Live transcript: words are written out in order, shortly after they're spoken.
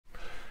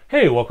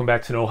Hey, welcome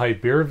back to No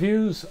Hype Beer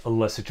Reviews.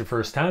 Unless it's your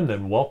first time,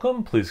 then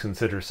welcome. Please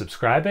consider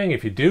subscribing.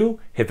 If you do,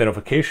 hit the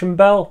notification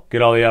bell,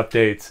 get all the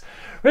updates.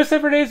 This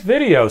is today's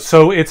video.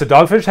 So it's a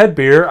Dogfish head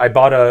beer. I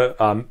bought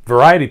a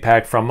variety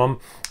pack from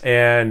them,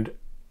 and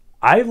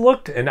I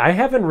looked, and I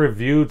haven't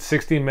reviewed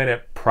 60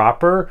 Minute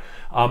proper.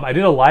 I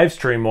did a live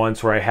stream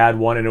once where I had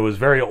one, and it was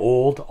very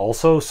old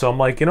also. So I'm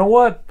like, you know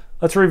what?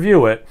 Let's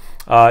review it.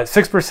 6%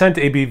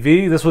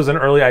 ABV. This was an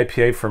early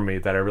IPA for me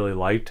that I really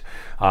liked.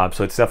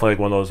 So it's definitely like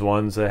one of those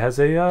ones that has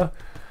a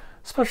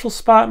special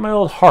spot in my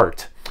old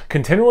heart.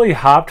 Continually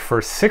hopped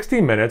for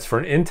 60 minutes for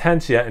an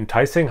intense yet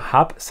enticing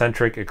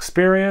hop-centric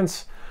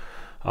experience.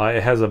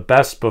 It has a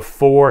best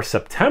before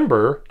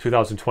September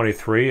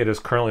 2023. It is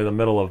currently the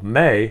middle of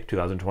May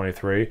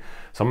 2023.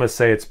 So I'm going to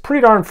say it's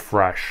pretty darn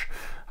fresh.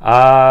 It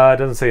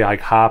doesn't say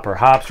like hop or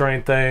hops or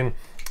anything.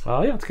 Yeah,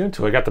 let's get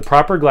into it. I got the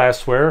proper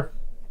glassware.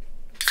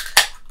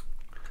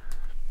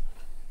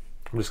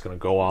 I'm just going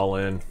to go all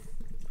in.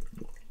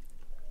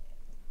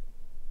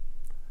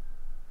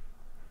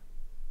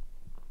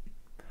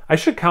 I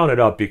should count it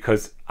up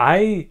because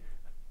I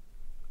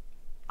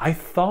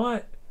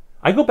thought,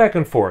 I go back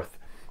and forth,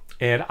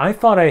 and I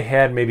thought I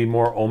had maybe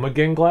more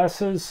Omegan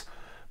glasses,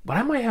 but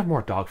I might have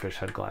more Dogfish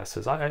head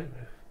glasses. I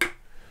don't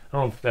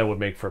know if that would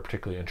make for a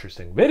particularly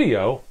interesting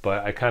video,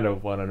 but I kind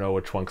of want to know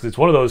which one, because it's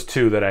one of those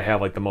two that I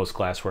have like the most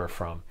glassware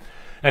from.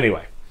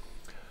 Anyway.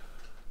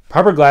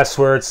 Proper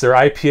glassware, it's their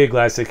IPA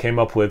glass they came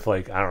up with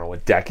like, I don't know, a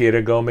decade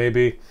ago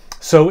maybe.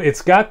 So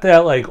it's got that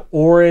like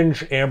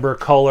orange amber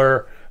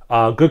color,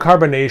 good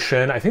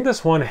carbonation. I think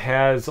this one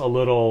has a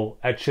little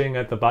etching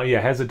at the bottom. Yeah,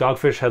 it has a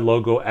Dogfish head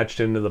logo etched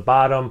into the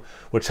bottom,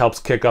 which helps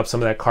kick up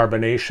some of that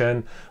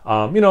carbonation.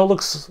 You know, it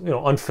looks, you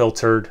know,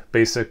 unfiltered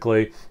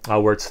basically,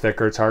 where it's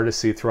thicker. It's hard to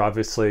see through,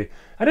 obviously.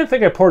 I didn't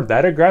think I poured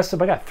that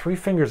aggressive. I got 3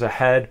 fingers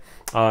ahead.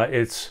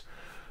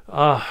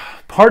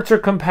 Parts are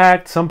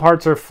compact, some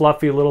parts are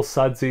fluffy, a little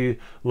sudsy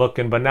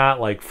looking, but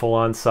not like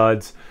full-on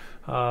suds.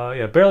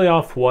 Yeah, barely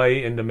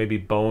off-white into maybe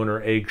bone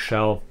or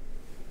eggshell.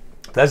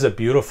 That's a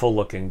beautiful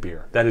looking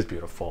beer. That is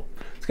beautiful.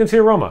 Let's get into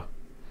the aroma.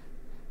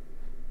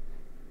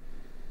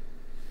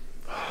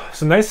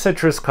 Some nice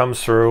citrus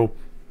comes through.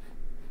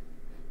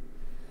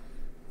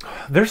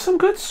 There's some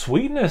good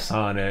sweetness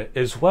on it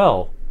as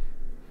well.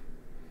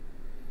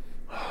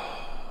 A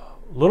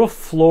little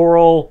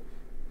floral,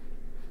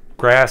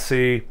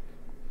 grassy,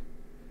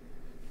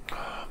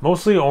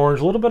 mostly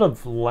orange, a little bit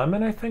of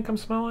lemon I think I'm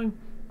smelling.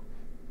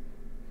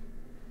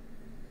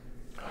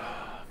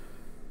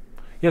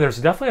 Yeah, there's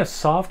definitely a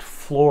soft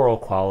floral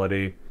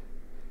quality.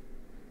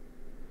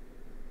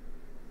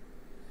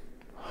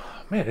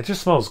 Man, it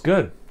just smells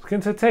good. Let's get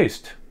into the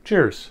taste.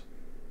 Cheers.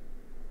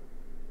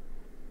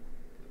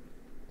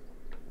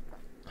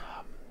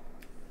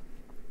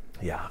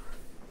 Yeah,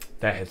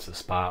 that hits the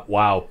spot.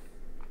 Wow.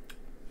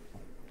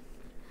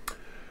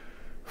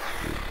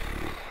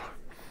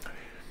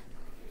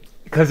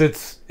 Because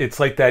it's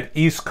like that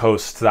East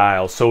Coast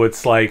style, so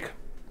it's like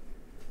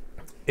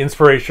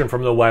inspiration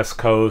from the West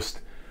Coast,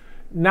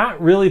 not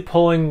really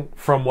pulling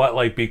from what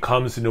like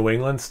becomes New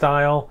England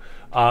style.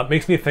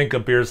 Makes me think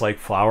of beers like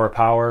Flower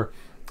Power.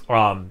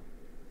 The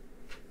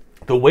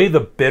way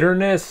the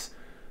bitterness,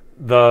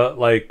 the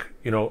like,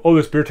 you know, oh,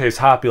 this beer tastes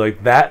hoppy,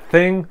 like that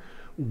thing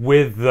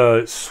with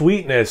the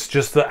sweetness,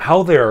 just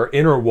how they're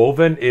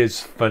interwoven is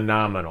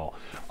phenomenal.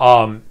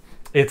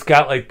 It's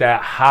got like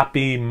that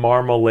hoppy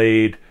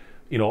marmalade,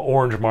 you know,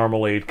 orange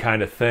marmalade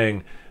kind of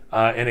thing.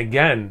 And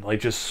again, like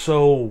just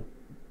so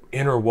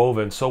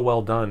interwoven, so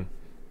well done.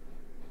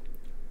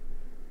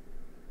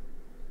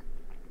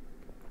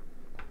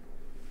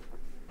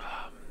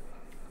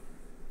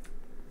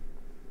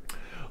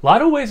 A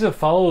lot of ways it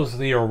follows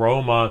the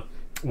aroma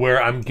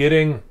where I'm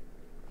getting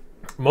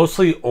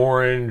mostly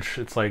orange.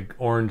 It's like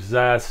orange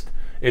zest.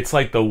 It's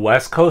like the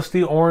West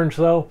Coasty orange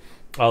though.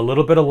 A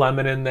little bit of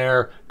lemon in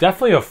there.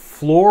 Definitely a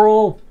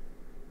floral,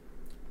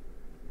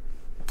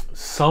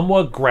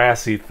 somewhat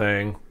grassy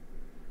thing.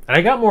 And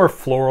I got more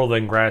floral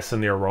than grass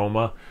in the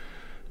aroma.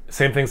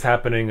 Same thing's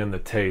happening in the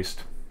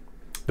taste.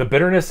 The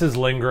bitterness is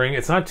lingering.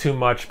 It's not too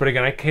much, but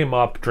again, I came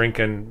up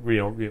drinking, you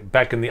know,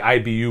 back in the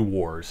IBU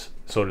wars,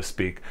 so to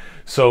speak.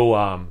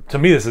 So to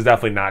me, this is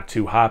definitely not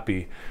too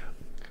hoppy.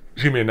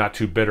 Excuse me, not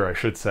too bitter, I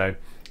should say.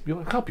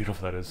 Look how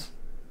beautiful that is.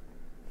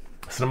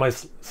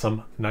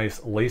 Some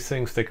nice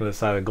lacing sticking to the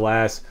side of the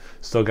glass.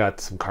 Still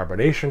got some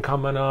carbonation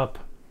coming up.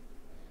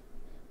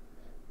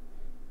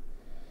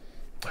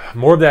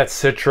 More of that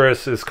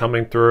citrus is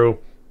coming through.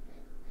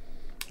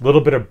 A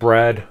little bit of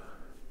bread.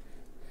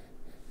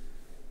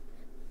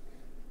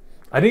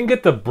 I didn't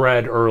get the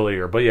bread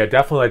earlier, but yeah,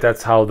 definitely like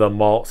that's how the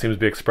malt seems to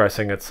be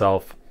expressing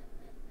itself.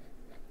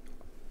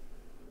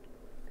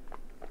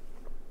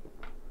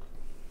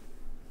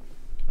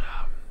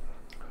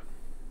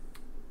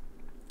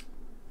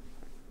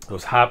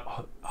 Those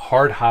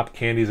hard hop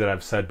candies that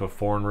I've said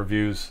before in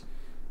reviews.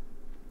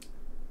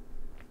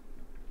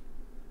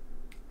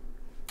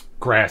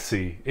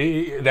 Grassy.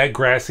 That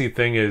grassy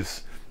thing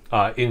is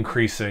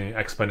increasing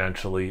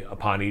exponentially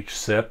upon each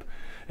sip.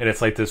 and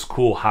it's like this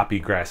cool hoppy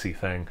grassy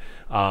thing.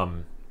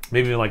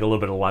 Maybe even like a little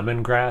bit of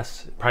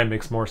lemongrass. Probably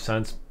makes more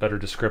sense, better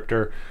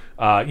descriptor.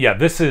 Yeah,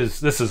 this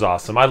is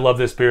awesome. I love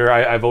this beer.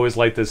 I've always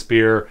liked this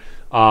beer.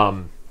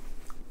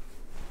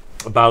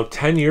 About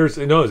 10 years,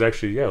 no, it was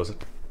actually, yeah, it was,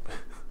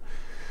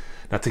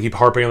 not to keep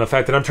harping on the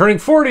fact that I'm turning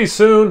 40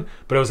 soon,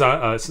 but it was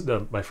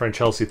my friend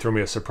Chelsea threw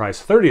me a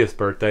surprise 30th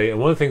birthday,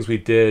 and one of the things we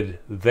did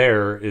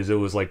there is it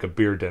was like a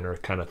beer dinner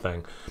kind of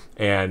thing,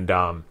 and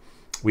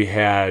we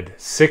had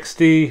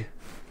 60,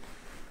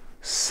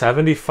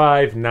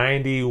 75,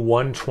 90,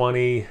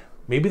 120,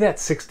 maybe that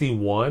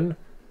 61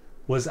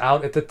 was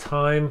out at the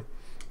time,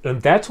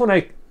 and that's when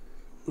I,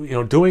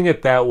 doing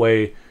it that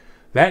way,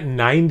 that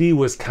 90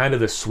 was kind of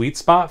the sweet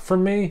spot for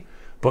me.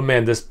 But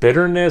man, this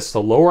bitterness,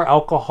 the lower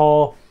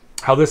alcohol,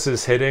 how this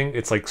is hitting,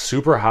 it's like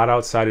super hot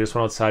outside. I just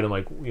went outside and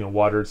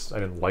watered. I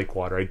didn't like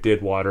water. I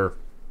did water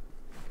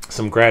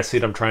some grass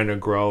seed I'm trying to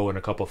grow and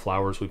a couple of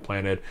flowers we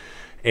planted.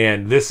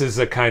 And this is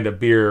a kind of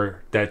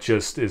beer that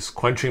just is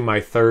quenching my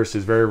thirst,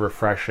 is very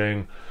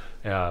refreshing.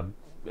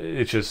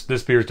 It's just,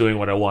 this beer is doing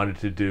what I wanted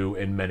to do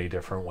in many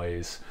different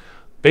ways.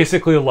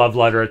 Basically a love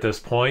letter at this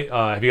point.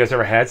 Have you guys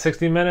ever had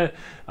 60 Minute?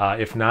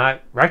 If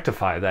not,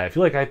 rectify that. If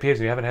you like IPAs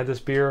and you haven't had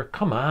this beer,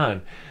 come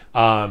on.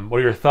 What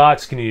are your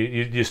thoughts? Can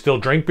you still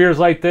drink beers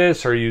like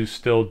this? Or are you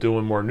still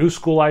doing more new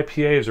school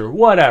IPAs or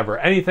whatever?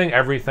 Anything,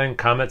 everything,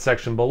 comment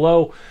section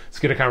below. Let's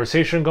get a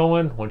conversation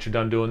going. Once you're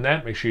done doing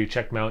that, make sure you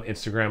check me out on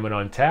Instagram and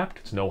Untapped.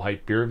 It's No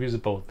Hype Beer Reviews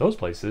at both those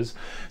places.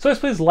 So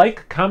please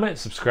like, comment,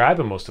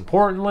 subscribe, and most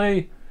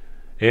importantly,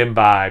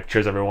 imbibe.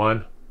 Cheers,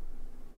 everyone.